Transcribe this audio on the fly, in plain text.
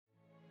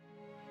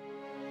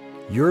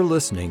You're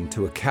listening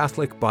to a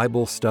Catholic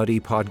Bible Study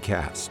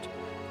podcast.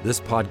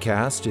 This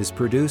podcast is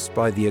produced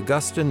by the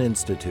Augustine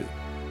Institute,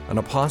 an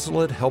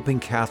apostolate helping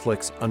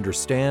Catholics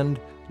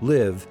understand,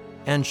 live,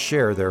 and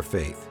share their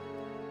faith.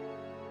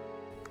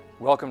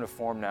 Welcome to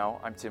Form Now.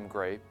 I'm Tim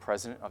Gray,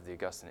 president of the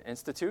Augustine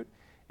Institute,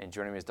 and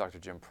joining me is Dr.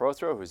 Jim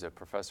Prothro, who's a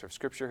professor of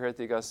Scripture here at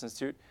the Augustine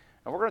Institute.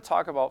 And we're going to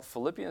talk about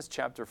Philippians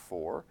chapter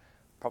 4,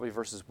 probably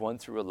verses 1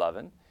 through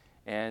 11.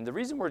 And the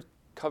reason we're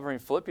covering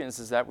Philippians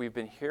is that we've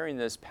been hearing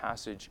this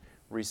passage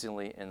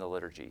recently in the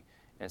liturgy.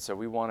 And so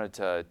we wanted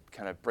to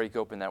kind of break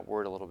open that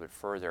word a little bit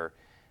further.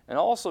 And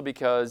also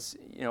because,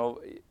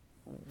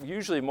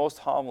 usually most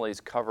homilies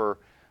cover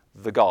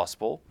the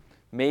gospel.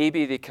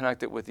 Maybe they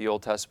connect it with the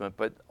Old Testament,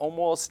 but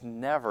almost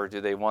never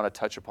do they want to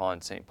touch upon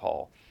St.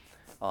 Paul.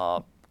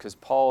 Because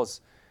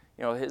Paul's,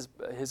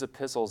 his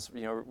epistles,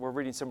 we're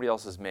reading somebody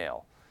else's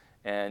mail.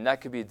 And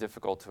that could be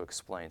difficult to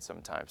explain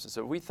sometimes. And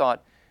so we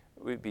thought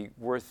it would be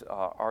worth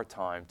our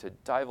time to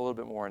dive a little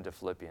bit more into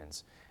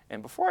Philippians.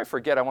 And before I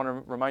forget, I want to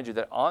remind you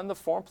that on the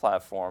Form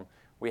platform,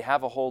 we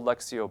have a whole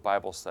Lectio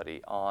Bible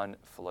study on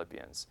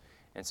Philippians.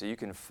 And so you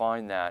can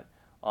find that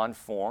on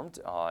Formed.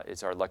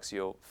 It's our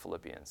Lectio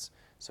Philippians.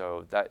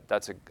 So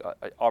that's an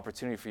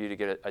opportunity for you to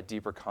get a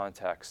deeper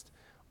context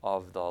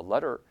of the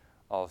letter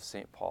of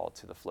St. Paul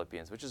to the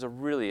Philippians, which is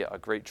really a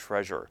great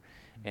treasure,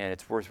 and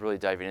it's worth really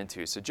diving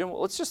into. So Jim,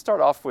 let's just start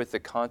off with the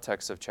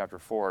context of chapter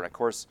 4. And of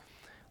course,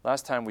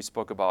 last time we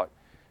spoke about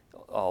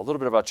a little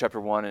bit about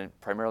chapter 1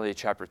 and primarily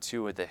chapter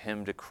 2 with the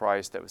hymn to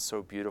Christ that was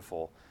so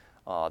beautiful,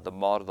 the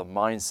model, the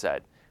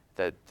mindset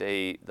that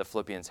the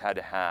Philippians had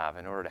to have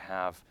in order to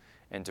have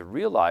and to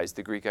realize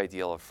the Greek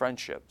ideal of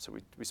friendship. So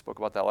we spoke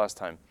about that last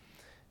time.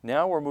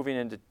 Now we're moving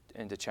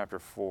into chapter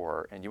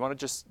 4, and you want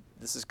to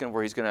this is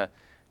where he's going to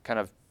kind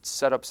of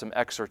set up some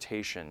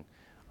exhortation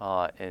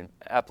and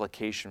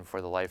application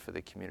for the life of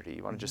the community.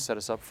 You want to just set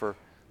us up for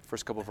the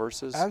first couple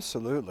verses?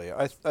 Absolutely.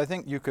 I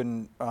think you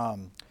can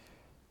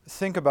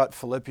think about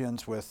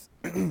Philippians with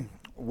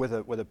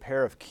with a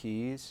pair of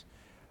keys.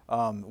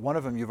 One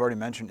of them you've already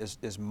mentioned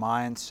is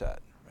mindset.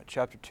 Right?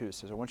 Chapter 2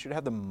 says, I want you to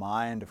have the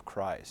mind of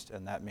Christ,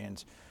 and that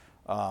means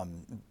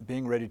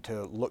being ready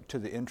to look to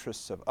the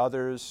interests of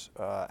others,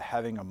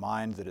 having a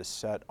mind that is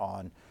set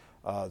on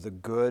the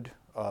good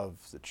of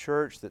the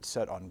church, that's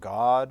set on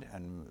God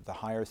and the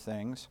higher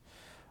things.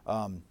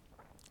 And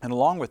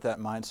along with that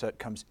mindset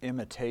comes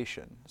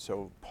imitation.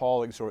 So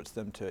Paul exhorts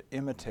them to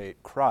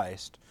imitate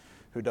Christ,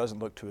 who doesn't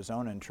look to his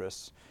own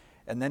interests.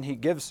 And then he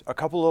gives a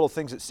couple little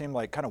things that seem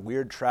like kind of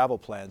weird travel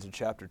plans in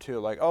chapter 2,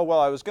 like, I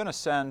was going to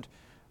send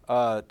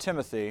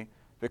Timothy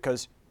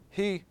because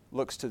he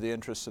looks to the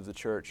interests of the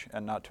church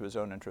and not to his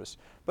own interests.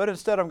 But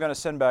instead I'm going to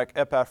send back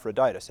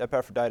Epaphroditus.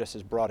 Epaphroditus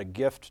has brought a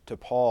gift to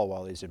Paul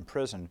while he's in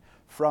prison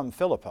from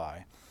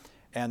Philippi.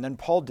 And then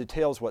Paul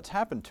details what's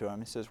happened to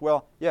him. He says,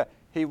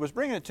 he was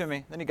bringing it to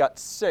me, then he got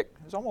sick.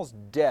 He was almost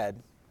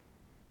dead.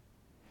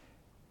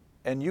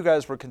 And you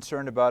guys were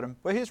concerned about him.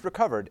 Well, he's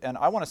recovered, and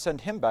I want to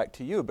send him back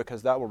to you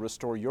because that will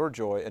restore your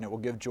joy, and it will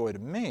give joy to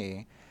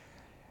me.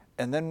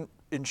 And then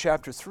in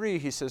chapter 3,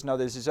 he says, now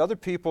there's these other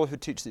people who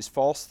teach these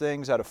false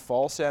things out of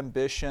false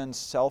ambition,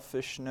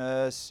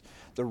 selfishness,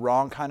 the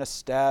wrong kind of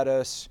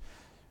status.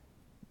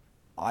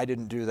 I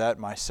didn't do that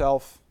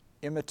myself.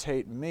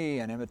 Imitate me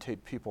and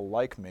imitate people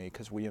like me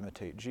because we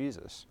imitate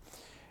Jesus.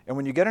 And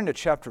when you get into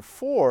chapter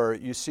 4,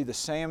 you see the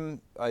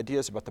same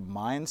ideas about the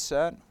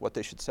mindset, what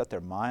they should set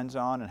their minds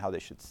on and how they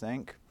should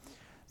think.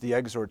 The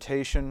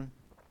exhortation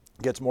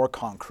gets more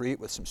concrete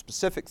with some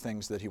specific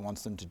things that he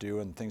wants them to do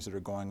and things that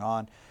are going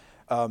on.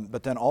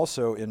 But then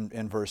also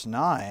in verse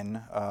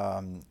 9,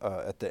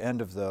 at the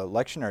end of the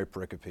lectionary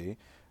pericope,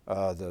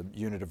 the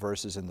unit of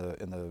verses in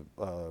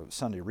the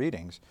Sunday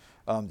readings,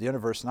 the end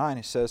of verse 9,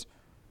 he says,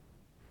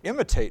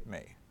 imitate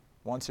me.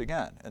 Once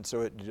again. And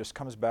so it just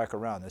comes back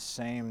around, these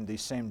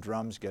same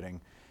drums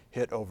getting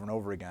hit over and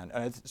over again.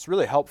 And it's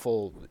really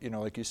helpful,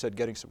 like you said,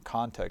 getting some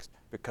context,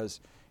 because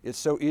it's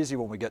so easy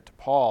when we get to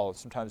Paul,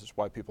 sometimes it's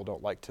why people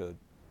don't like to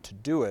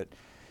do it,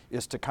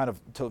 is to kind of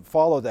to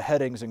follow the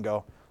headings and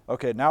go,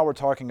 okay, now we're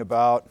talking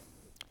about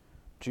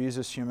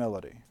Jesus'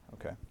 humility,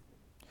 okay.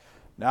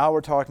 Now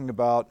we're talking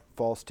about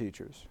false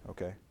teachers,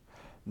 okay.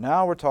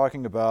 Now we're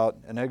talking about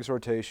an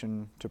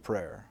exhortation to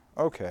prayer,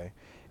 okay.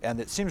 And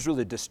it seems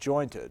really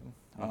disjointed,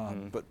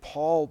 but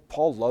Paul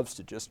loves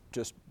to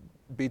just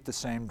beat the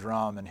same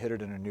drum and hit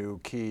it in a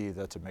new key.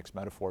 That's a mixed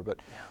metaphor, but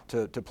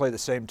to play the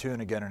same tune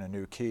again in a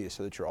new key,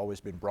 so that you're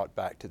always being brought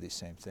back to these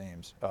same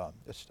themes.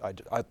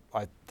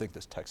 I think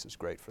this text is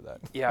great for that.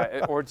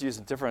 Yeah, or to use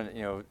a different,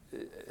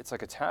 it's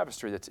like a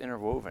tapestry that's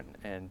interwoven,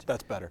 and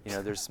that's better.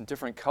 There's some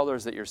different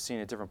colors that you're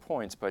seeing at different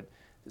points, but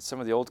some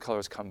of the old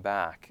colors come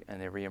back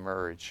and they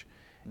reemerge.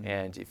 Mm-hmm.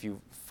 And if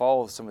you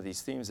follow some of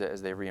these themes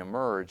as they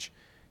reemerge,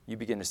 you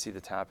begin to see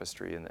the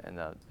tapestry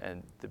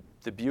and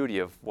the beauty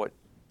of what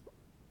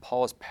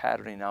Paul is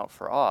patterning out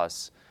for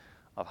us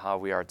of how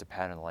we are to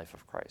pattern the life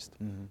of Christ.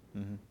 Mm-hmm,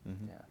 mm-hmm,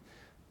 mm-hmm. Yeah.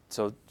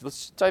 So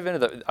let's dive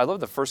into I love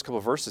the first couple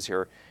of verses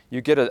here.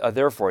 You get a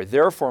therefore.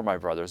 Therefore, my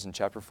brothers, in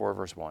chapter 4,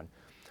 verse 1,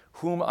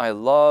 whom I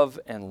love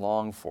and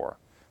long for,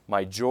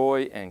 my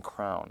joy and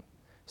crown.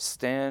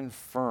 Stand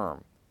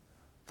firm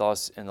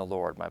thus in the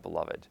Lord, my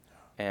beloved.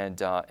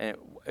 And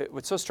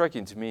what's so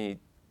striking to me,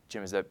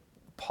 Jim, is that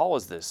Paul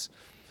is this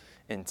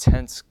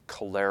intense,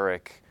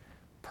 choleric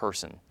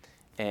person.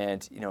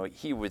 And,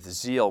 he with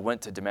zeal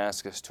went to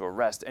Damascus to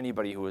arrest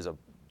anybody who was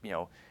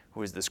who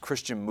was this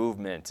Christian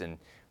movement and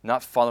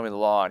not following the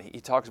law. And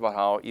he talks about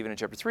how, even in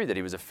chapter 3, that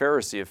he was a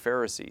Pharisee of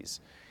Pharisees,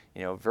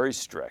 very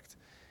strict.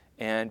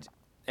 And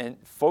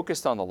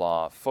focused on the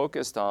law,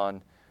 focused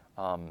on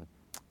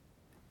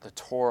the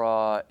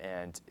Torah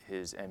and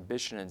his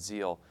ambition and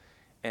zeal.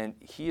 And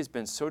he has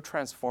been so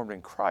transformed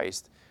in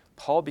Christ,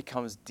 Paul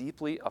becomes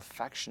deeply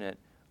affectionate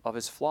of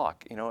his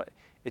flock.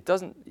 It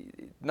doesn't,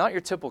 not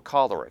your typical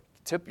choleric.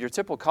 Your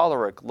typical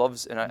choleric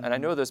loves, and I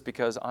know this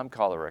because I'm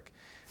choleric.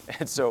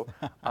 And so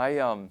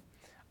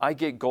I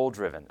get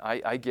goal-driven.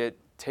 I get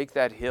take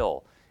that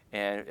hill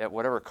and at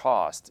whatever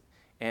cost.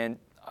 And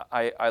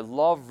I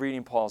love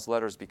reading Paul's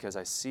letters because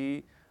I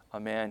see a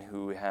man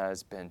who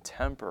has been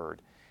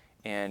tempered,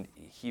 and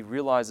he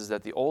realizes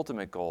that the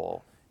ultimate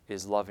goal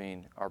is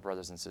loving our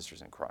brothers and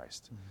sisters in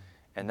Christ.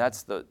 And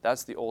that's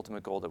the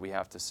ultimate goal that we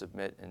have to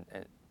submit and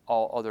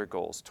all other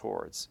goals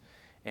towards.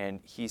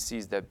 And he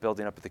sees that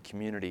building up the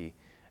community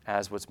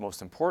as what's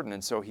most important.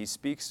 And so he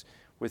speaks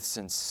with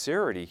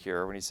sincerity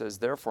here when he says,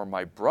 therefore,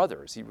 my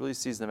brothers. He really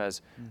sees them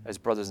as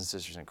brothers and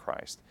sisters in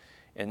Christ.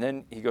 And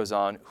then he goes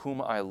on,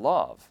 whom I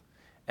love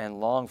and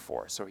long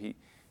for. So he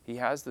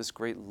has this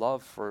great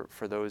love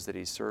for those that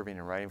he's serving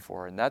and writing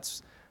for. And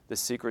that's the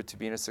secret to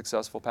being a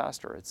successful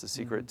pastor. It's the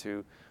secret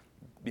to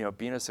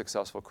being a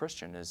successful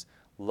Christian, is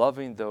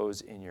loving those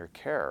in your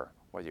care,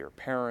 whether you're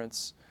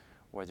parents,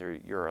 whether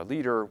you're a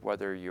leader,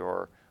 whether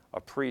you're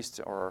a priest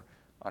or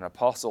an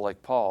apostle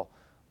like Paul.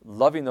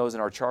 Loving those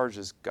in our charge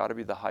has got to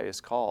be the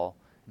highest call,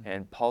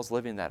 and Paul's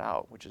living that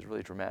out, which is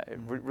really dramatic,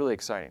 really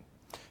exciting.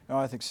 No,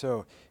 I think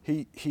so.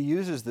 He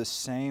uses this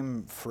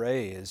same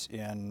phrase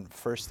in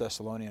 1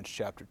 Thessalonians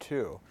chapter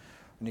 2,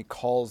 and he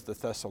calls the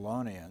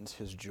Thessalonians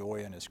his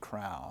joy and his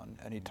crown.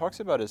 And he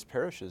talks about his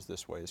parishes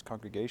this way, his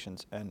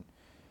congregations. And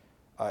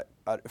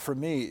for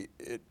me,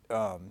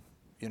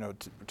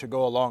 to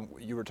go along,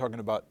 you were talking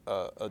about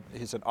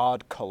he's an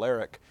odd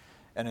choleric,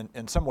 and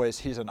in some ways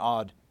he's an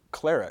odd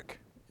cleric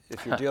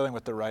if you're dealing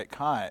with the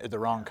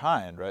wrong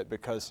kind, right?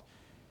 Because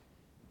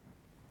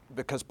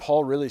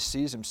Paul really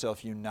sees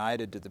himself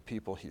united to the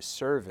people he's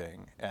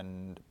serving,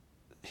 and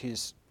he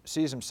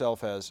sees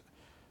himself as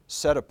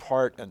set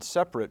apart and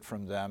separate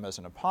from them as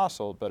an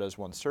apostle, but as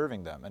one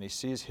serving them. And he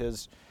sees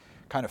his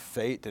kind of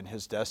fate and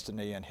his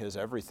destiny and his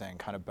everything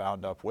kind of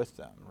bound up with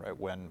them, right?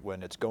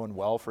 When it's going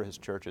well for his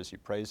churches, he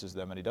praises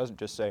them, and he doesn't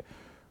just say,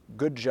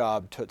 good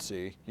job,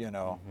 Tootsie,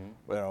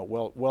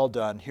 well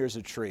done, here's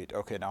a treat.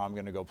 Okay, now I'm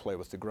going to go play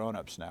with the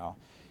grown-ups now.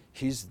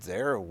 He's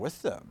there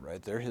with them,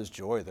 right? They're his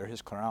joy, they're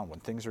his crown. When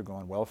things are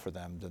going well for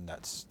them, then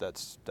that's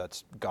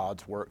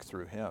God's work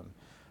through him.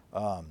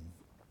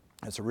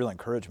 It's a real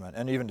encouragement.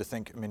 And even to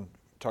think,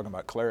 talking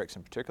about clerics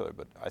in particular,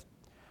 but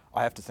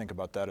I have to think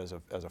about that as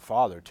a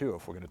father too,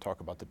 if we're going to talk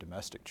about the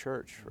domestic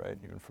church, right?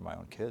 Even for my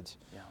own kids.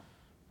 Yeah.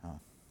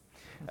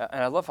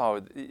 And I love how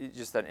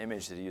just that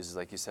image that he uses,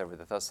 like you said, with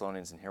the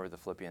Thessalonians and here with the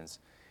Philippians,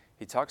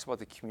 he talks about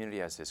the community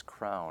as his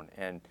crown.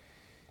 And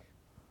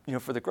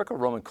for the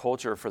Greco-Roman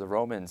culture, for the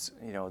Romans,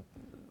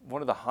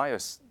 one of the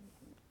highest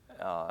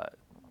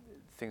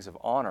things of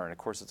honor, and of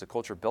course it's a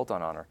culture built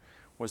on honor,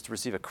 was to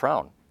receive a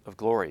crown of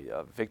glory,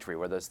 of victory,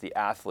 whether it's the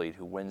athlete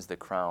who wins the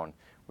crown,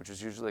 which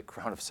is usually a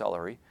crown of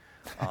celery.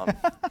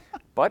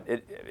 But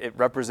it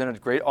represented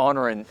great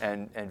honor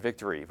and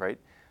victory, right?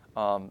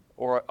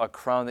 Or a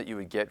crown that you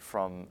would get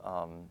from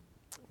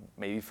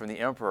maybe from the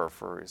emperor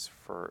for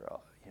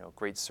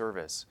great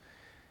service.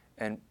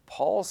 And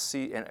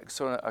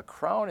so a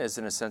crown is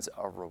in a sense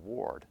a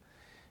reward.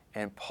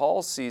 And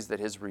Paul sees that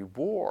his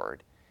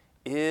reward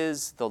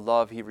is the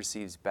love he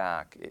receives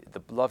back,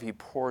 the love he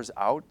pours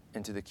out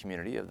into the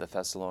community of the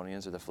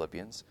Thessalonians or the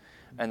Philippians,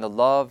 and the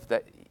love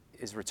that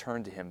is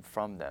returned to him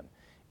from them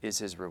is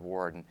his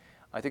reward. And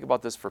I think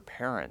about this for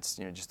parents,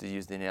 just to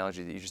use the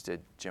analogy that you just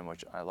did, Jim,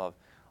 which I love,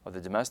 of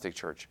the domestic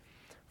church.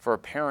 For a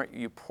parent,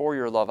 you pour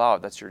your love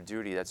out. That's your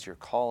duty. That's your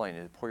calling,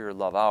 to pour your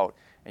love out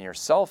and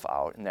yourself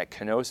out in that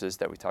kenosis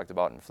that we talked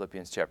about in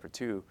Philippians chapter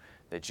 2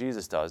 that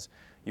Jesus does.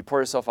 You pour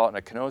yourself out in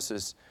a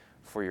kenosis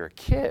for your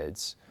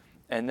kids,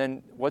 and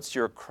then what's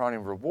your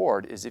crowning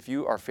reward is if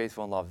you are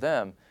faithful and love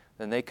them,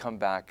 then they come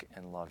back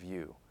and love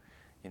you.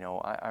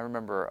 I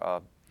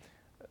remember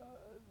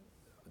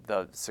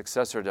the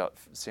successor to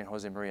St.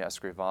 Jose Maria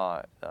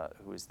Escrivá,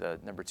 who is the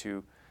number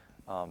 2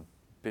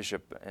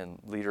 bishop and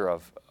leader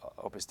of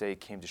Opus Dei,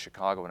 came to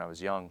Chicago when I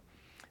was young,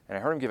 and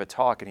I heard him give a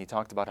talk, and he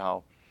talked about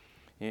how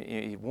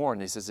he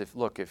warned. He says,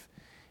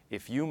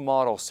 if you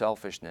model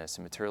selfishness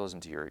and materialism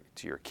to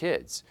your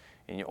kids,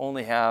 and you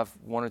only have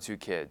 1 or 2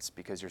 kids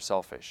because you're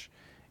selfish,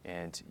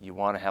 and you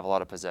want to have a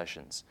lot of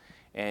possessions,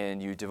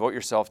 and you devote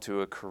yourself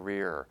to a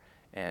career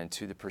and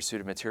to the pursuit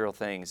of material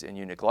things, and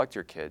you neglect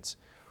your kids,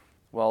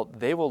 well,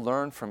 they will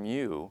learn from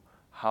you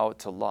how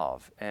to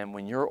love. And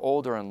when you're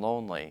older and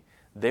lonely,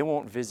 they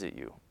won't visit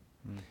you.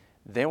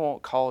 They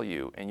won't call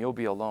you, and you'll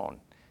be alone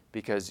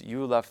because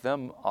you left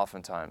them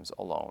oftentimes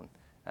alone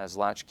as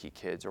latchkey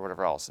kids or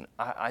whatever else. And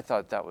I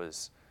thought that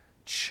was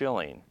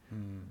chilling.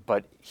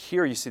 But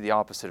here you see the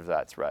opposite of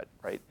that threat,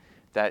 right?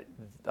 That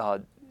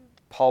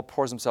Paul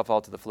pours himself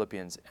out to the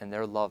Philippians, and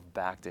their love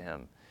back to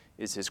him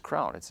is his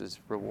crown. It's his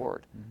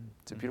reward.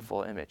 It's a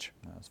beautiful image.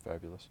 That's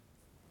fabulous.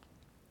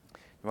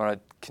 You want to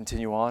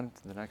continue on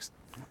to the next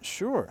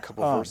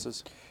couple of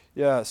verses?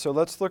 Yeah, so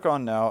let's look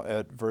on now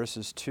at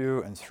verses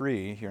 2 and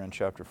 3 here in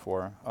chapter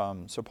 4.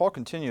 So Paul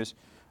continues.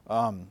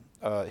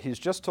 He's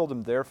just told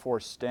them, therefore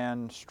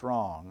stand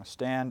strong,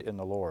 stand in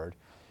the Lord.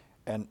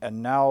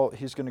 And now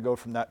he's going to go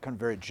from that kind of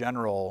very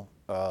general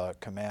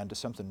command to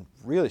something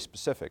really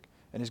specific,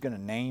 and he's going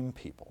to name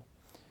people.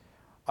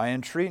 I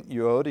entreat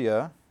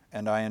Euodia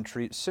and I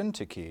entreat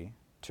Syntyche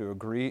to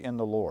agree in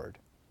the Lord.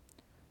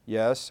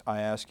 Yes,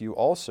 I ask you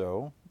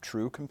also,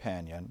 true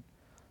companion,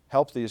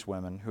 help these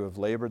women who have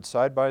labored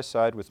side by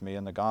side with me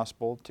in the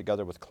gospel,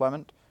 together with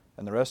Clement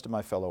and the rest of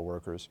my fellow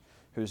workers,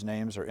 whose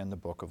names are in the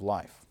book of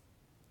life.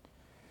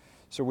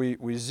 So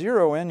we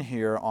zero in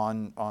here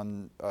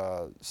on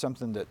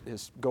something that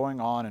is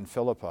going on in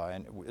Philippi,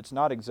 and it's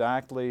not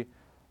exactly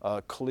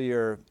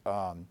clear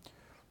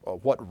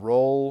what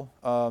role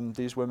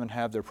these women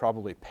have. They're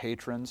probably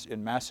patrons.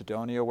 In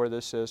Macedonia, where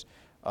this is,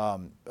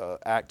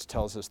 Acts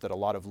tells us that a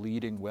lot of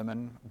leading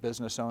women,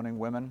 business-owning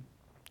women,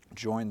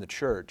 joined the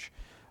church.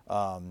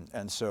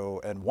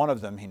 And one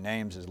of them he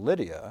names is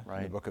Lydia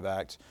in the book of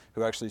Acts,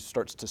 who actually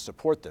starts to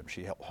support them.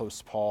 She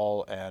hosts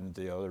Paul and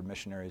the other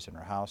missionaries in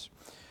her house.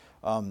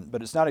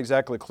 But it's not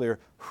exactly clear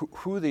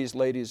who these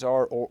ladies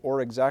are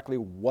or exactly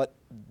what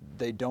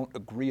they don't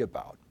agree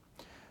about.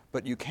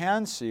 But you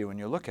can see, when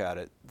you look at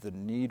it, the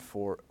need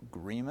for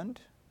agreement,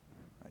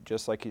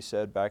 just like he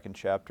said back in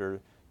chapter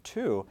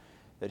 2,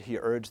 that he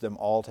urged them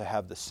all to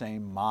have the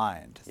same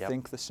mind,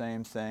 think the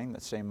same thing,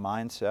 the same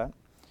mindset.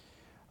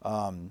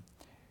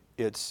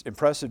 It's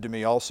impressive to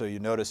me also, you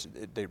notice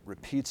it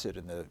repeats it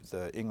in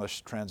the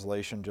English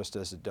translation just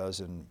as it does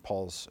in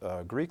Paul's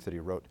Greek that he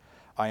wrote.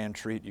 I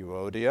entreat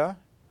Euodia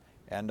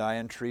and I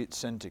entreat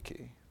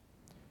Syntyche.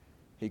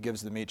 He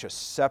gives them each a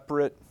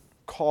separate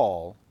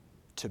call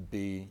to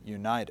be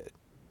united,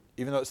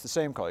 even though it's the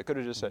same call. He could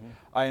have just said,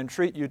 I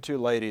entreat you two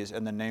ladies,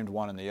 and then named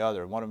one and the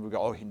other. And one of them would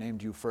go, oh, he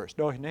named you first.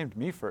 No, he named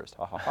me first,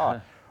 ha ha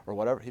ha, or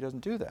whatever. He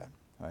doesn't do that,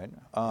 right?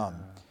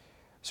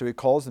 So he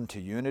calls them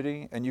to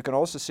unity, and you can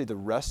also see the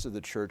rest of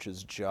the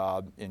church's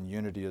job in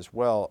unity as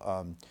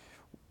well.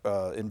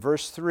 In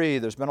verse 3,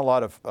 there's been a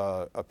lot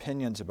of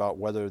opinions about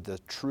whether the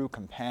true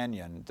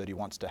companion that he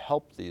wants to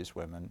help these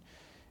women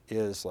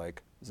is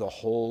like the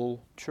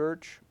whole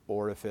church,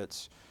 or if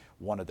it's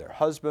one of their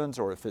husbands,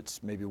 or if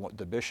it's maybe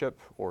the bishop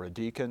or a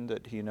deacon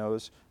that he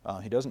knows.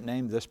 He doesn't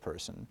name this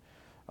person,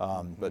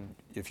 but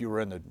if you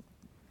were in the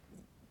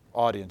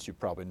audience, you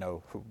probably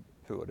know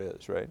who it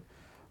is, right?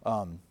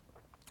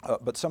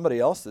 But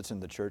somebody else that's in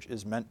the church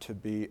is meant to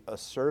be a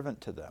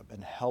servant to them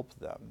and help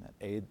them and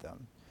aid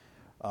them.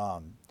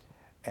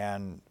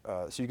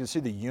 So you can see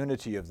the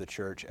unity of the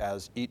church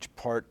as each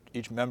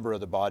member of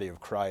the body of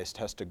Christ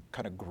has to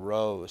kind of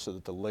grow so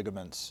that the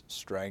ligaments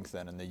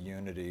strengthen and the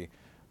unity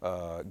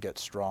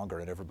gets stronger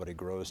and everybody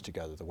grows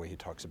together the way he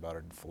talks about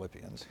it in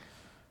Philippians.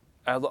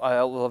 I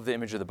love the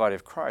image of the body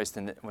of Christ,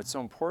 and what's so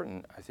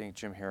important, I think,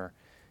 Jim, here,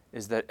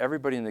 is that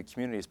everybody in the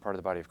community is part of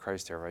the body of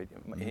Christ here, right?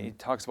 He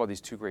talks about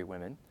these two great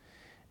women,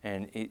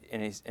 and he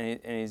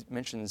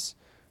mentions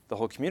the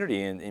whole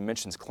community, and he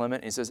mentions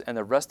Clement, and he says, and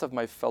the rest of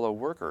my fellow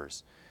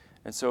workers.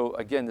 And so,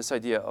 again, this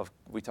idea of,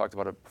 we talked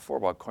about it before,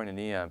 about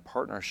koinonia and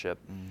partnership,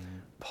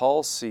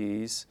 Paul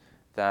sees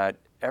that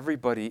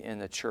everybody in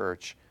the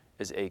church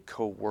is a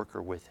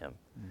co-worker with him,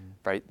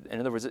 right? In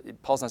other words,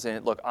 Paul's not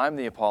saying, look, I'm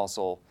the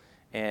apostle,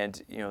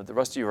 and the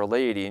rest of you are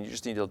laity, and you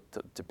just need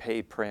to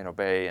pay, pray, and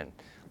obey, and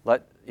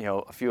let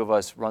a few of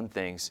us run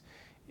things.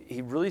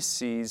 He really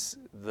sees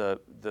the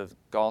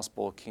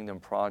gospel kingdom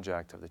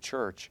project of the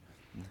church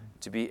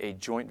to be a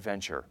joint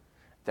venture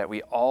that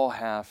we all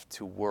have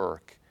to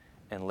work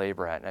and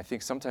labor at. And I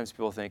think sometimes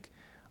people think,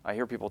 I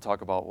hear people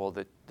talk about, well,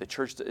 the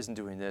church isn't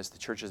doing this, the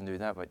church isn't doing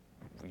that, but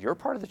you're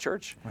part of the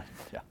church.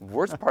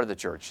 We're part of the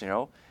church,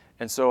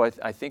 And so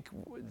I think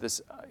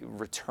this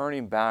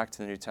returning back to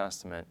the New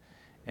Testament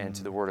and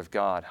to the Word of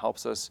God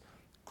helps us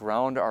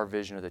ground our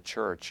vision of the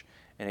church,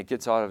 and it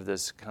gets out of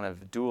this kind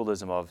of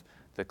dualism of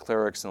the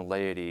clerics and the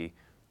laity,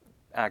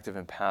 active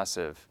and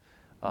passive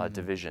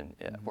division.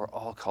 We're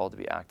all called to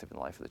be active in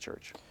the life of the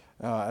church.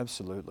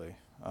 Absolutely.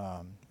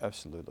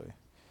 Absolutely.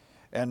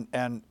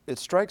 And it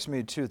strikes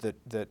me too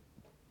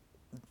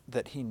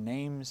that he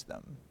names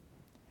them.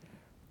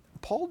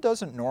 Paul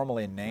doesn't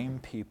normally name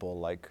people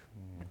like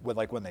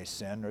when they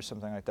sin or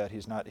something like that.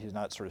 He's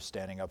not sort of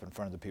standing up in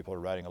front of the people or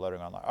writing a letter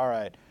going like, all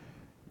right,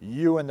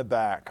 you in the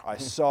back, I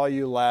saw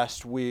you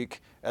last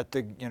week at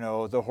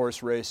the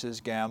horse races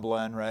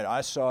gambling, right?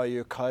 I saw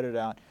you, cut it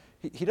out.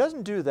 He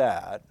doesn't do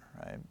that,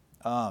 right?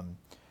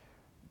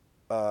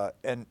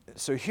 and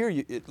so here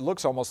it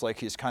looks almost like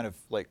he's kind of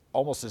like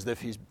almost as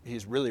if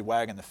he's really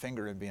wagging the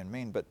finger and being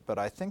mean. But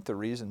I think the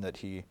reason that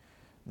he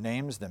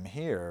names them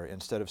here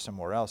instead of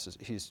somewhere else is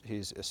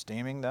he's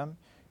esteeming them.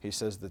 He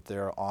says that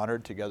they're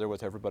honored together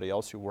with everybody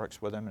else who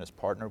works with him and is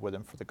partnered with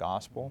him for the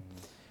gospel.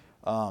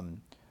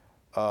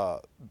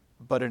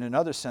 But in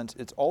another sense,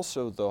 it's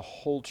also the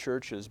whole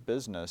church's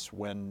business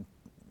when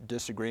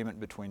disagreement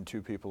between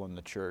two people in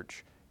the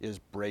church is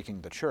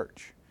breaking the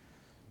church,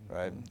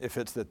 right? If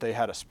it's that they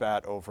had a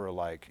spat over,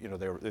 like, you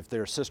know, if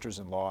they're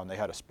sisters-in-law and they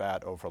had a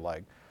spat over,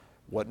 like,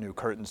 what new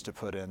curtains to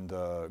put in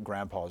the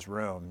grandpa's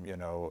room, you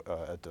know,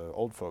 at the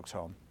old folks'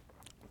 home,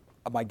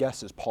 my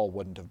guess is Paul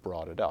wouldn't have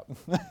brought it up.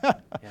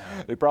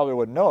 He probably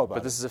wouldn't know about it.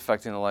 But this is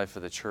affecting the life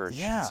of the church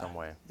in some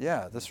way.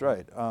 Yeah, that's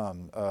right.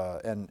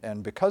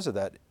 And because of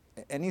that,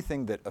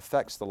 anything that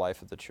affects the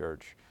life of the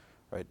church,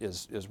 right,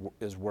 is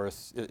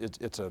worth.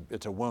 It's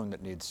a wound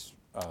that needs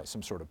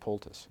some sort of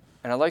poultice.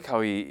 And I like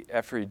how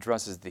after he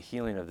addresses the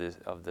healing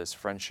of this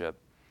friendship,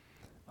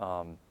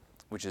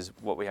 which is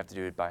what we have to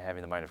do by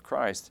having the mind of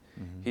Christ,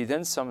 he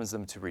then summons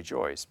them to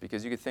rejoice,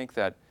 because you could think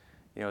that,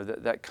 you know,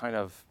 that kind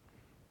of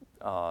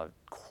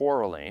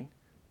quarreling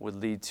would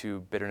lead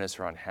to bitterness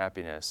or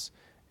unhappiness,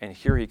 and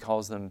here he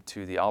calls them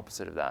to the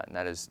opposite of that, and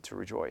that is to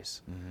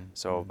rejoice.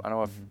 So I don't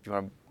know if you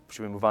want to.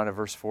 Should we move on to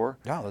verse 4?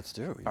 Yeah, let's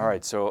do. Yeah. All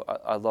right, so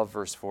I love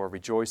verse 4.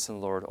 Rejoice in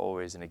the Lord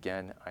always, and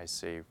again I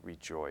say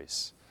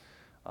rejoice.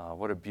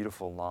 What a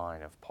beautiful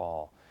line of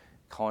Paul,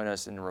 calling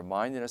us and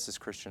reminding us as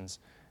Christians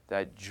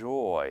that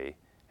joy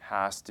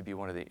has to be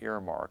one of the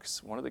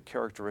earmarks, one of the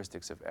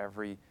characteristics of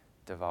every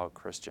devout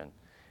Christian.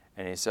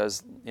 And he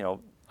says, you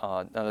know,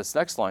 now this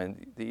next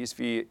line, the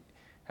ESV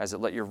has it,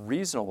 let your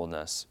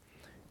reasonableness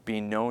be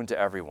known to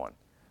everyone.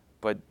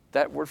 But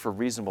that word for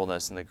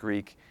reasonableness in the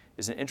Greek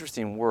is an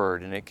interesting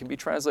word, and it can be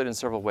translated in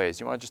several ways.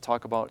 You want to just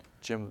talk about,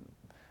 Jim,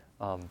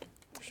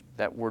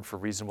 that word for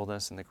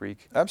reasonableness in the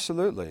Greek?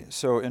 Absolutely.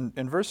 So in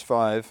verse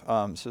 5,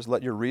 it says,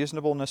 let your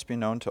reasonableness be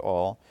known to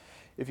all.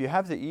 If you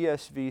have the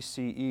ESV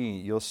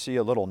CE, you'll see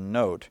a little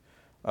note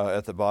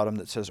at the bottom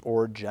that says,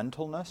 or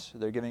gentleness.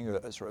 They're giving you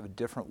a sort of a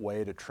different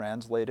way to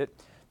translate it,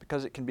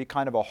 because it can be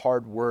kind of a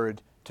hard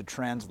word to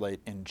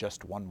translate in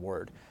just one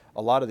word.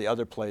 A lot of the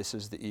other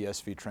places, the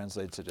ESV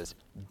translates it as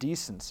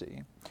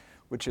decency,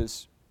 which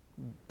is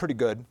pretty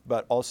good,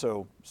 but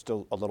also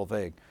still a little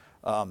vague.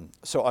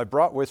 So I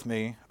brought with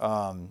me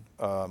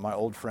my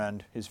old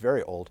friend, he's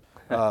very old,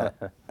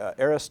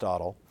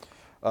 Aristotle,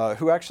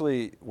 who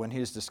actually, when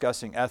he's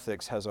discussing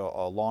ethics, has a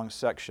long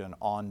section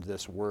on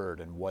this word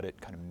and what it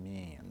kind of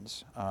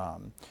means.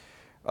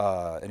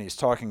 And he's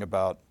talking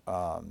about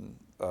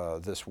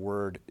this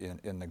word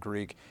in the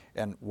Greek,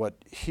 and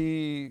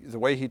the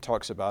way he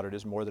talks about it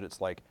is more that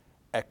it's like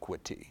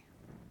equity,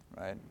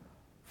 right?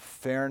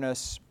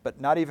 Fairness,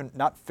 but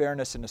not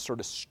fairness in a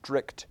sort of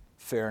strict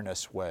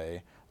fairness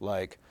way,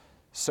 like,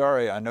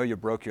 sorry, I know you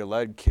broke your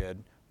leg,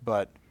 kid,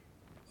 but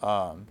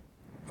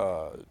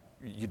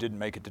you didn't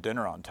make it to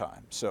dinner on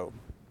time, so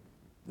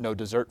no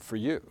dessert for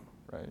you,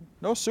 right?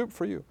 No soup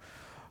for you.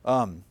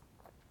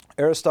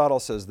 Aristotle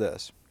says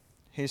this.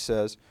 He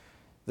says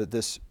that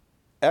this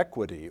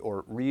equity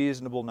or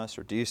reasonableness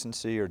or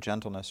decency or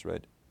gentleness,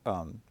 right?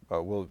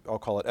 I'll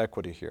call it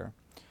equity here.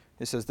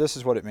 He says this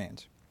is what it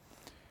means.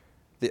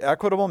 The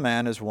equitable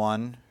man is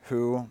one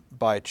who,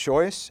 by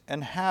choice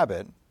and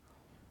habit,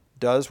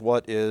 does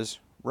what is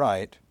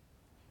right,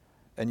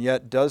 and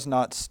yet does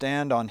not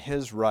stand on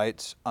his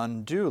rights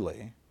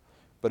unduly,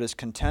 but is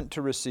content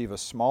to receive a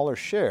smaller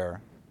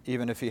share,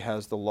 even if he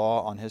has the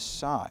law on his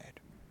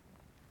side.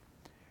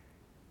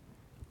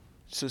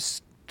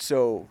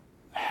 So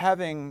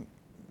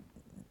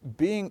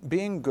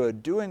being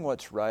good, doing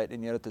what's right,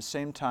 and yet at the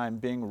same time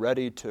being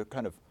ready to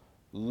kind of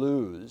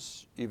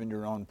lose even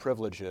your own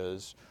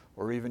privileges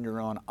or even your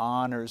own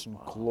honors and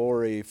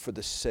glory for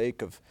the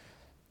sake of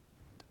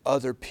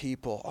other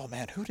people. Oh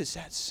man, who does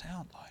that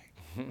sound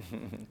like?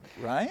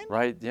 Right?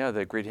 Right, yeah,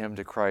 the great hymn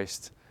to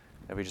Christ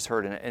that we just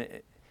heard.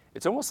 And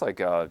it's almost like,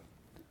 and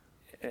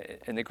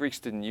the Greeks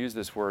didn't use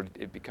this word,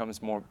 it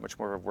becomes much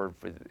more of a word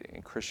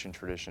in Christian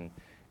tradition,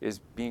 is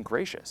being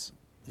gracious.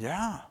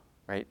 Yeah.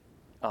 Right?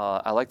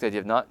 I like the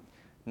idea of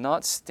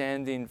not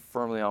standing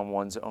firmly on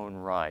one's own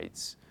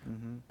rights,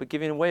 but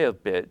giving away a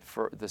bit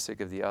for the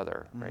sake of the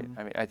other, right?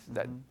 I mean,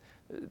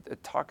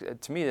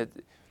 to me,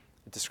 it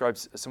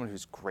describes someone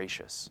who's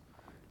gracious,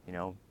 you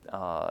know,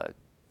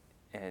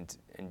 and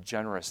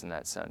generous in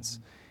that sense.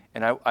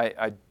 And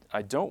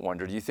I don't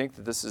wonder, do you think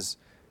that this is,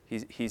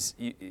 he's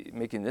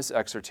making this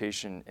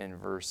exhortation in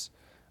verse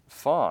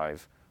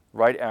 5,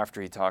 right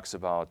after he talks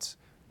about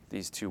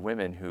these two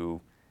women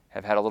who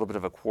have had a little bit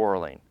of a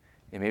quarreling,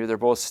 and maybe they're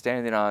both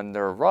standing on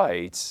their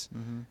rights,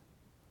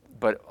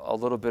 but a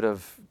little bit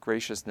of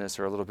graciousness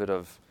or a little bit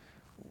of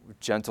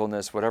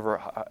gentleness,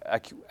 whatever,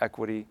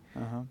 equity,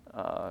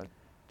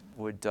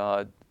 would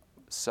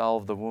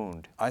salve the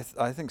wound. I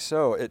think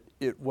so.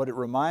 What it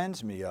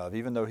reminds me of,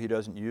 even though he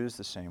doesn't use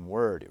the same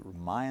word, it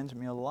reminds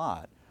me a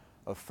lot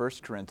of 1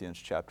 Corinthians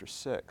chapter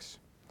 6,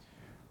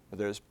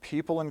 There's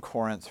people in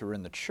Corinth who are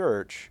in the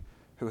church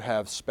who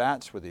have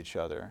spats with each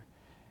other.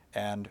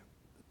 And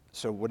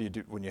so what do you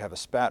do when you have a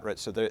spat, right?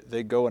 So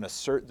they go and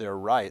assert their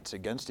rights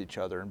against each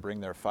other and bring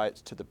their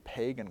fights to the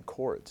pagan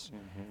courts.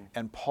 Mm-hmm.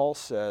 And Paul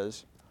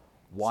says,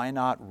 why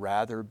not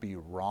rather be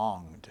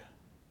wronged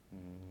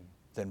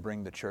than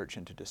bring the church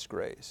into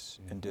disgrace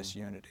and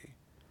disunity?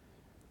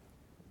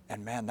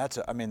 And man,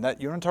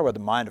 you want to talk about the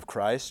mind of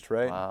Christ,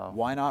 right? Wow.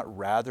 Why not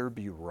rather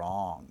be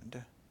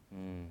wronged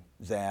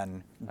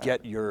than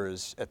get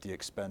yours at the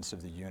expense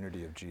of the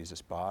unity of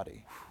Jesus'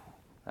 body?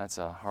 That's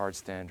a hard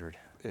standard.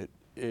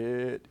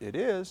 It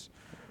is.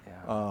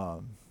 Yeah.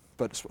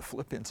 But it's what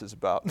Philippians is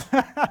about,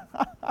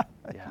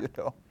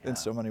 in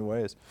so many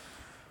ways.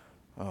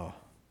 Oh.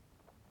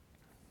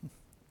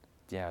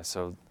 Yeah,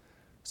 so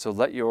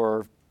let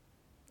your,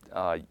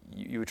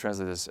 you would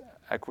translate this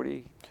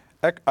equity?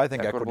 I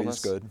think equity is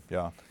good,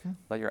 yeah.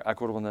 Let your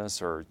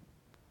equitableness or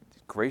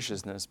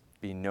graciousness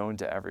be known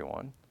to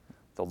everyone.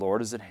 The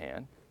Lord is at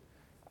hand.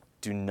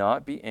 Do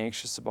not be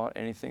anxious about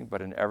anything,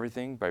 but in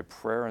everything, by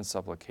prayer and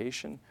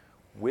supplication,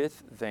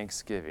 with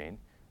thanksgiving,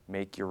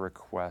 make your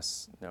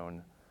requests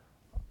known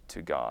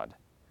to God.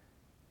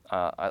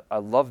 I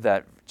love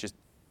that. Just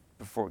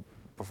before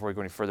we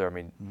go any further,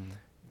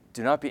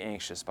 do not be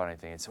anxious about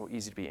anything. It's so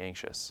easy to be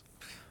anxious.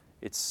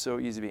 It's so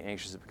easy to be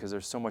anxious because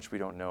there's so much we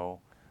don't know,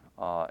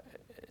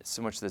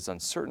 so much that's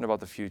uncertain about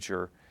the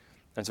future.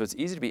 And so it's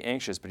easy to be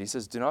anxious, but he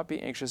says, do not be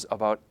anxious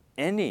about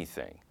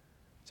anything.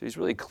 So he's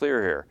really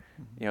clear here.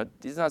 You know,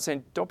 he's not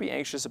saying, don't be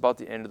anxious about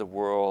the end of the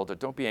world, or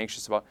don't be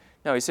anxious about,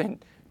 no, he's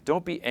saying,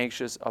 don't be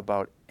anxious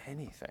about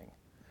anything,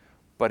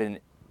 but in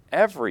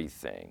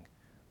everything.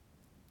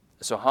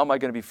 So how am I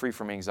going to be free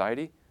from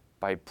anxiety?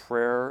 By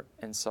prayer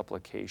and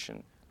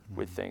supplication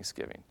with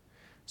thanksgiving.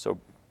 So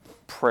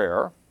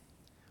prayer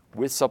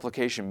with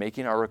supplication,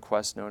 making our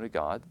requests known to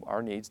God,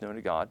 our needs known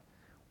to God,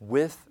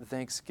 with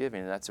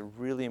thanksgiving. And that's a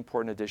really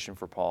important addition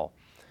for Paul.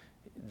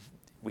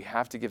 We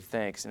have to give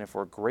thanks, and if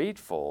we're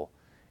grateful,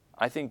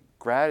 I think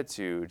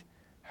gratitude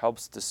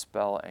helps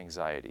dispel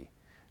anxiety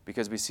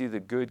because we see the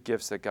good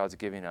gifts that God's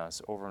giving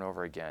us over and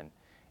over again,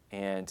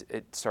 and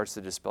it starts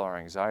to dispel our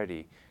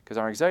anxiety because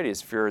our anxiety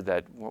is fear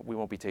that we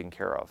won't be taken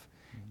care of.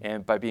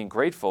 And by being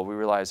grateful, we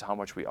realize how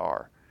much we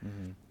are.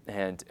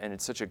 And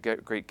it's such a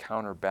great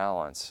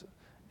counterbalance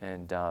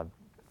and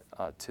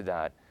to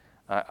that.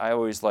 I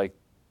always like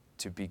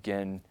to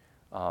begin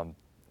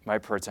my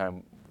prayer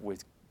time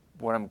with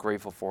what I'm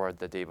grateful for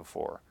the day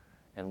before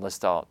and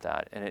list out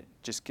that. And it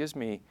just gives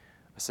me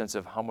a sense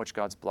of how much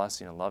God's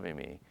blessing and loving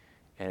me.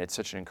 And it's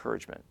such an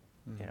encouragement,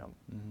 you know.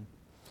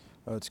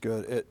 Oh, it's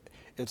good.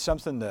 It's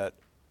something that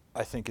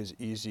I think is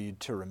easy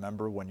to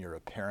remember when you're a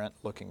parent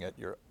looking at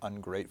your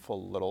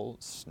ungrateful little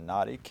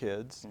snotty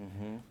kids.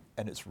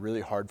 And it's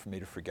really hard for me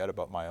to forget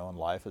about my own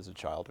life as a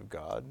child of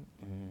God.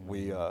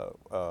 It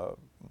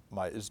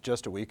was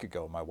just a week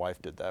ago, my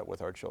wife did that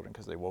with our children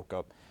because they woke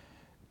up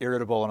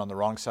irritable and on the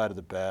wrong side of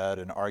the bed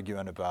and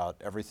arguing about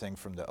everything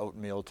from the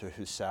oatmeal to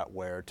who sat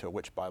where to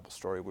which Bible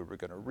story we were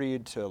going to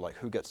read to like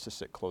who gets to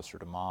sit closer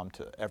to mom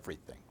to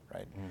everything,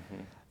 right?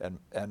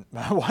 And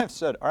my wife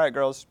said, all right,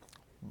 girls,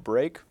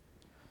 break.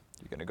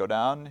 You're going to go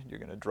down, you're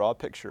going to draw a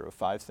picture of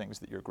 5 things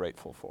that you're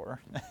grateful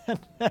for.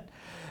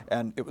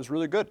 And it was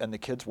really good. And the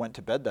kids went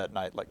to bed that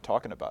night like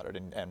talking about it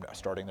and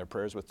starting their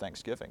prayers with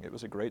thanksgiving. It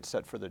was a great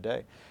set for the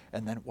day.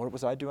 And then what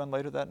was I doing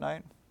later that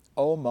night?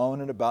 Oh,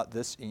 moaning about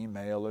this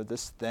email or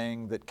this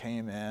thing that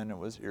came in and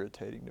was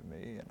irritating to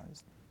me. And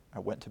I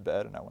went to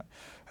bed and I went,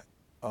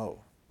 oh.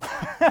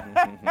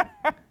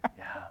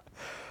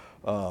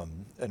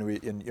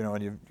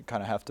 And you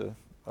kind of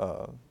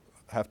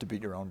have to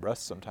beat your own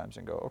breast sometimes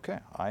and go, okay,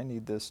 I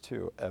need this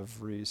too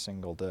every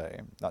single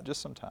day. Not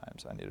just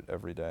sometimes, I need it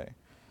every day.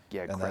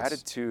 Yeah, and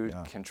gratitude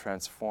can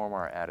transform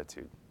our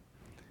attitude.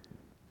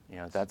 You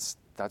know, that's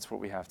what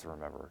we have to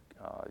remember.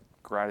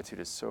 Gratitude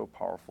is so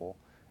powerful,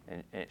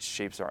 and it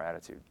shapes our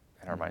attitude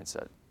and our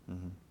mindset. Do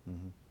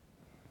you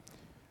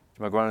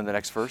want to go on to the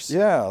next verse?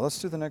 Yeah, let's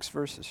do the next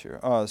verses here.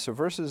 So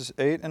verses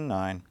 8 and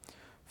 9.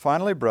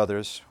 Finally,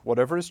 brothers,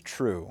 whatever is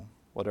true,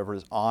 whatever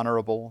is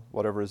honorable,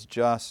 whatever is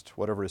just,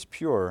 whatever is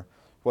pure,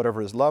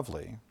 whatever is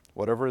lovely,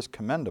 whatever is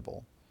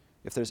commendable,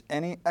 if there's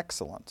any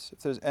excellence, if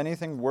there's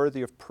anything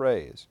worthy of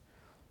praise,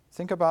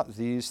 think about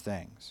these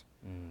things.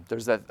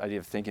 There's that idea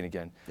of thinking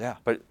again. Yeah.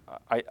 But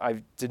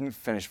I didn't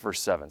finish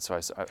verse 7, so I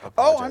apologize.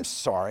 Oh, I'm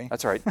sorry.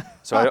 That's all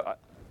right.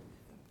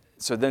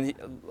 So then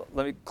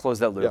let me close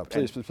that loop.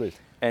 Yeah, please.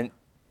 And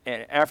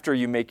after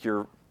you make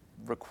your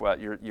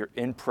request, you're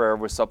in prayer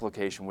with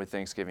supplication, with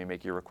thanksgiving,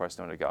 make your request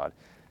known to God.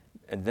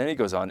 And then he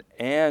goes on,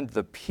 and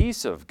the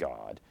peace of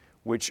God,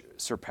 which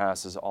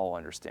surpasses all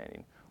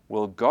understanding,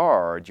 will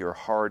guard your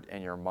heart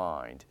and your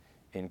mind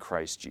in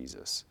Christ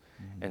Jesus.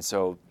 And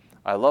so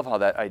I love how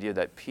that idea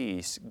that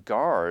peace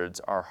guards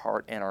our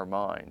heart and our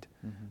mind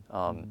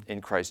in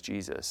Christ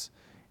Jesus.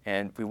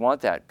 And we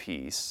want that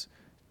peace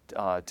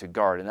to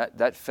guard. And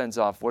that fends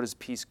off, what is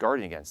peace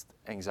guarding against?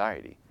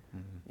 Anxiety.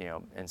 You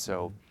know, and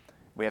so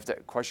we have to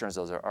question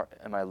ourselves,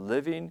 am I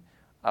living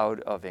out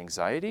of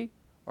anxiety?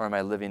 Or or am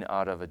I living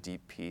out of a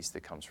deep peace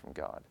that comes from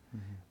God?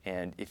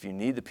 And if you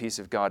need the peace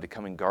of God to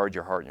come and guard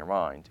your heart and your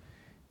mind,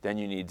 then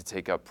you need to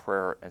take up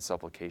prayer and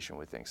supplication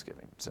with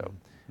thanksgiving. So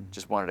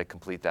just wanted to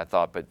complete that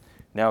thought. But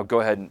now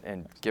go ahead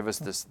and give us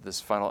this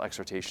final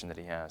exhortation that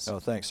he has. Oh,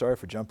 thanks. Sorry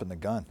for jumping the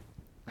gun.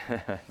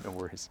 No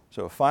worries.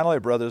 So finally,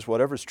 brothers,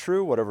 whatever is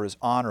true, whatever is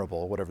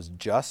honorable, whatever is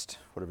just,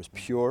 whatever is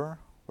pure,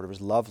 whatever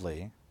is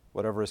lovely,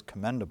 whatever is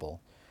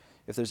commendable,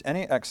 if there's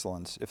any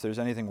excellence, if there's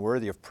anything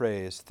worthy of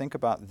praise, think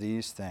about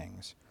these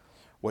things.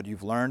 What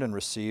you've learned and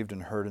received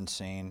and heard and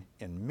seen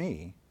in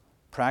me,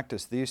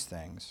 practice these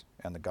things,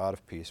 and the God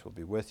of peace will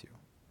be with you.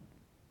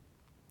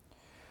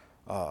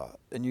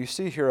 And you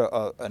see here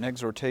an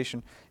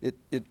exhortation.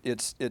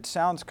 It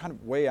sounds kind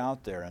of way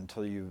out there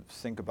until you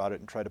think about it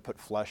and try to put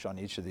flesh on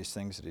each of these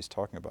things that he's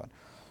talking about.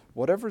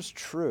 Whatever's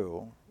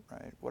true,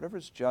 right?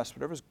 Whatever's just,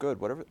 whatever's good,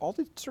 whatever, all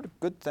these sort of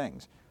good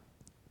things,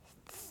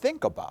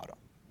 think about them.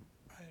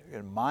 Right?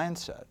 A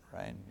mindset,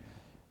 right?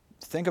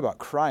 Think about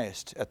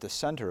Christ at the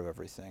center of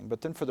everything.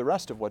 But then for the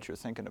rest of what you're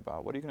thinking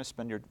about, what are you going to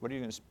spend your, what are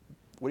you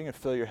going to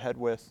fill your head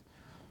with?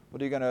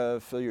 What are you going to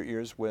fill your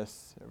ears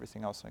with?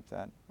 Everything else like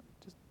that.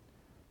 Just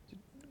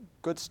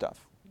good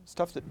stuff.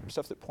 Stuff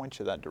that points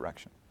you that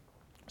direction.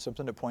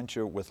 Something that points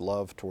you with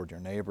love toward your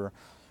neighbor.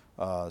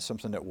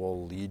 Something that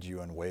will lead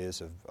you in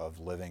ways of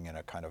living in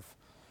a kind of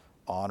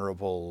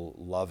honorable,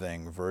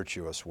 loving,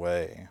 virtuous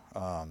way.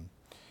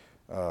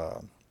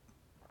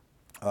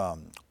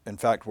 In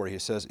fact, where he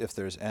says, if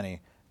there's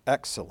any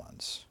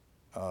excellence,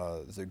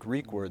 the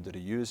Greek word that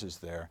he uses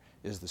there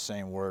is the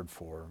same word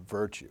for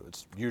virtue.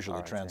 It's usually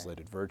Arete.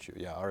 translated virtue.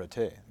 Yeah,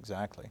 arete,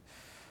 exactly.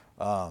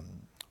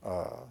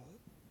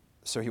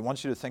 So he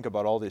wants you to think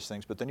about all these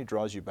things, but then he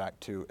draws you back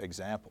to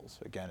examples.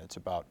 Again, it's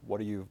about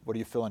what are you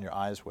filling your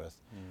eyes with?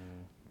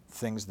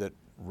 Things that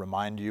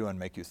remind you and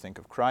make you think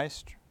of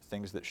Christ,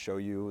 things that show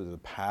you the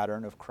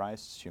pattern of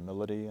Christ's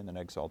humility and then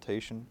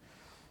exaltation.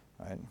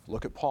 Right?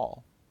 Look at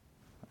Paul.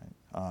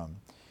 Right?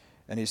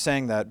 And he's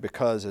saying that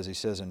because, as he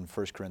says in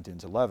 1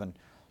 Corinthians 11,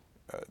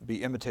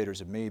 be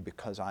imitators of me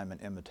because I'm an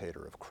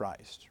imitator of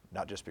Christ.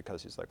 Not just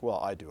because he's like, well,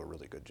 I do a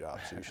really good job,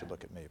 so you should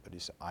look at me. But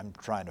he's, I'm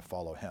trying to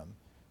follow him.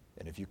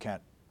 And if you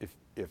can't,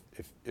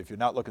 if you're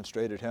not looking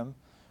straight at him,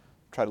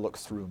 try to look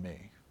through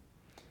me,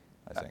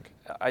 I think.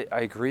 I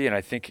agree, and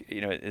I think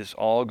this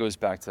all goes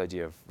back to the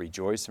idea of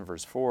rejoice in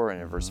verse 4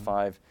 and in verse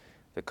 5,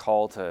 the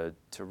call to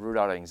root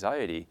out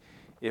anxiety.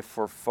 If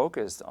we're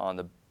focused on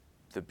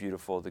the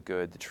beautiful, the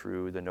good, the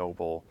true, the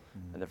noble,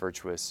 and the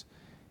virtuous,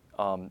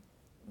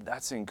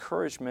 that's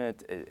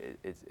encouragement.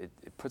 It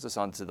puts us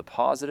onto the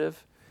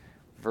positive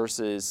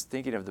versus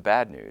thinking of the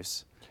bad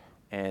news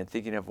and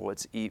thinking of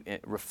what's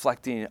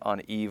reflecting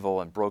on evil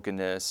and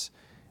brokenness.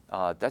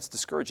 That's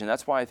discouraging.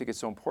 That's why I think it's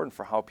so important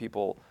for how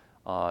people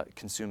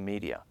consume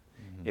media.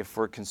 If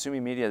we're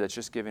consuming media that's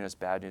just giving us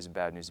bad news and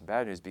bad news and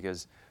bad news,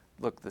 because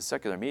look, the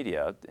secular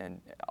media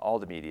and all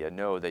the media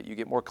know that you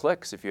get more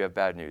clicks if you have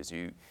bad news.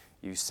 You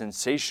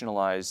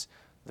sensationalize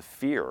the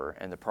fear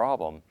and the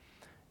problem,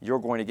 you're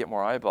going to get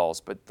more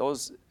eyeballs, but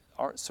those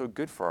aren't so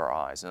good for our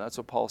eyes. And that's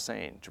what Paul's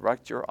saying.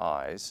 Direct your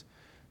eyes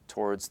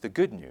towards the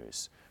good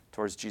news,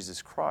 towards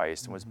Jesus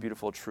Christ and what's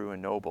beautiful, true,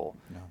 and noble.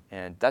 Yeah.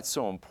 And that's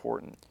so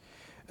important.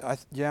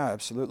 Yeah,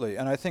 absolutely.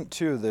 And I think,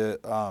 too,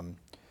 that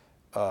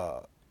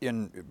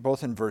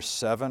both in verse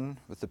 7,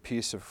 with the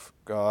peace of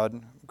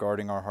God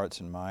guarding our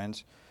hearts and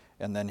minds,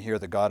 and then here,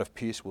 the God of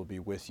peace will be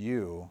with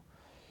you,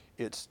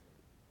 it's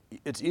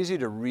easy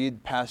to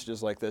read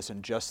passages like this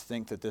and just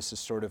think that this is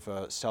sort of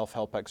a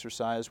self-help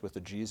exercise with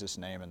the Jesus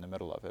name in the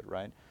middle of it,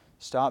 right?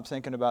 Stop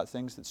thinking about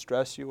things that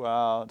stress you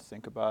out,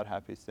 think about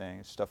happy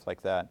things, stuff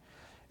like that.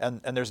 And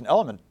there's an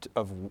element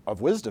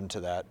of wisdom to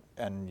that,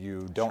 and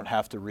you don't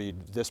have to read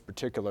this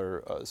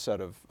particular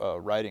set of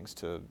writings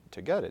to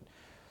get it.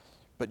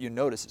 But you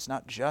notice it's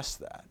not just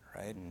that,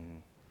 right?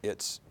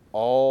 It's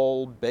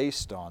all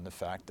based on the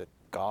fact that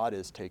God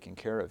is taking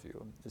care of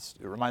you. It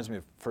reminds me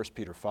of 1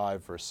 Peter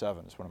 5, verse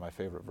 7. It's one of my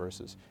favorite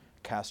verses.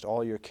 Cast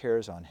all your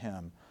cares on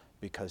him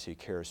because he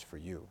cares for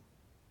you.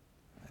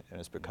 Right? And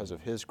it's because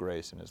of his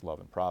grace and his love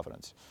and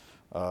providence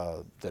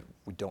that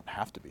we don't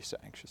have to be so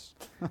anxious.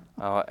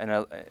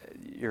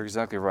 You're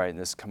exactly right. And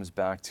this comes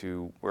back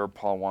to where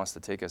Paul wants to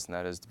take us, and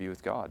that is to be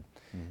with God.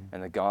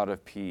 And the God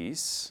of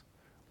peace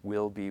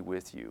will be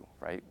with you,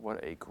 right?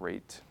 What a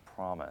great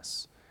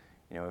promise.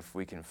 If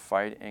we can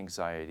fight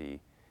anxiety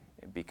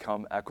and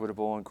become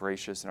equitable and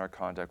gracious in our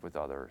conduct with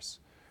others,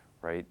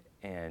 right?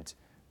 And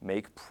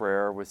make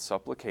prayer with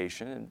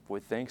supplication and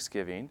with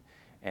thanksgiving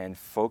and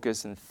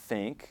focus and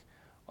think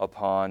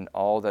upon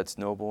all that's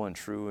noble and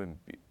true and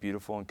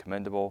beautiful and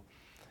commendable,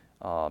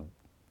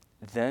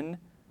 then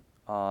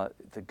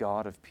the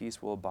God of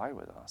peace will abide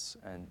with us.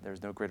 And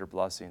there's no greater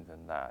blessing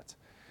than that.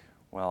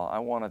 Well, I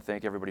want to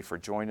thank everybody for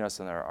joining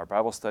us in our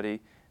Bible study.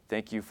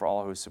 Thank you for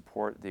all who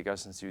support the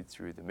Augustine Institute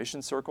through the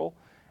Mission Circle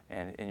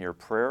and in your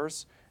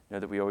prayers. Know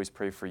that we always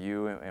pray for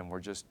you, and we're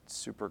just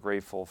super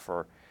grateful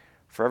for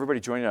everybody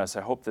joining us.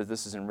 I hope that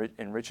this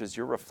enriches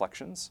your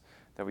reflections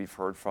that we've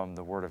heard from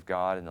the Word of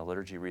God in the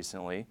liturgy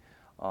recently.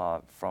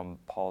 from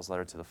Paul's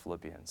letter to the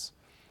Philippians.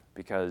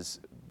 Because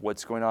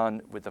what's going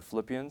on with the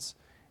Philippians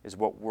is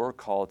what we're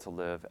called to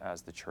live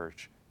as the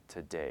church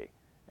today,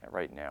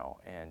 right now,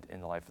 and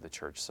in the life of the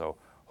church. So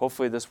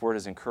hopefully this word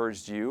has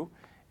encouraged you,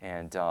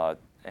 and I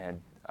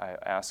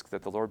ask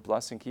that the Lord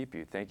bless and keep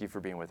you. Thank you for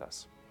being with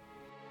us.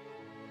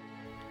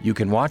 You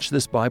can watch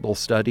this Bible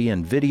study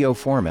in video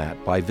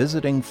format by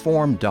visiting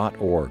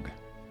formed.org.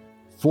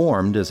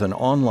 Formed is an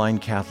online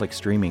Catholic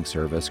streaming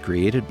service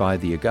created by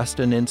the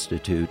Augustine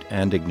Institute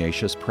and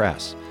Ignatius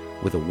Press,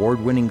 with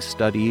award-winning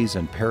studies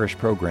and parish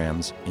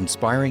programs,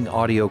 inspiring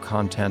audio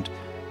content,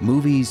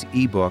 movies,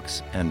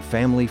 ebooks, and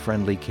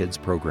family-friendly kids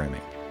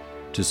programming.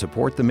 To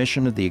support the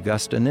mission of the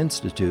Augustine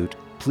Institute,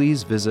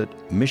 please visit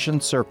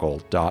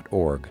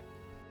missioncircle.org.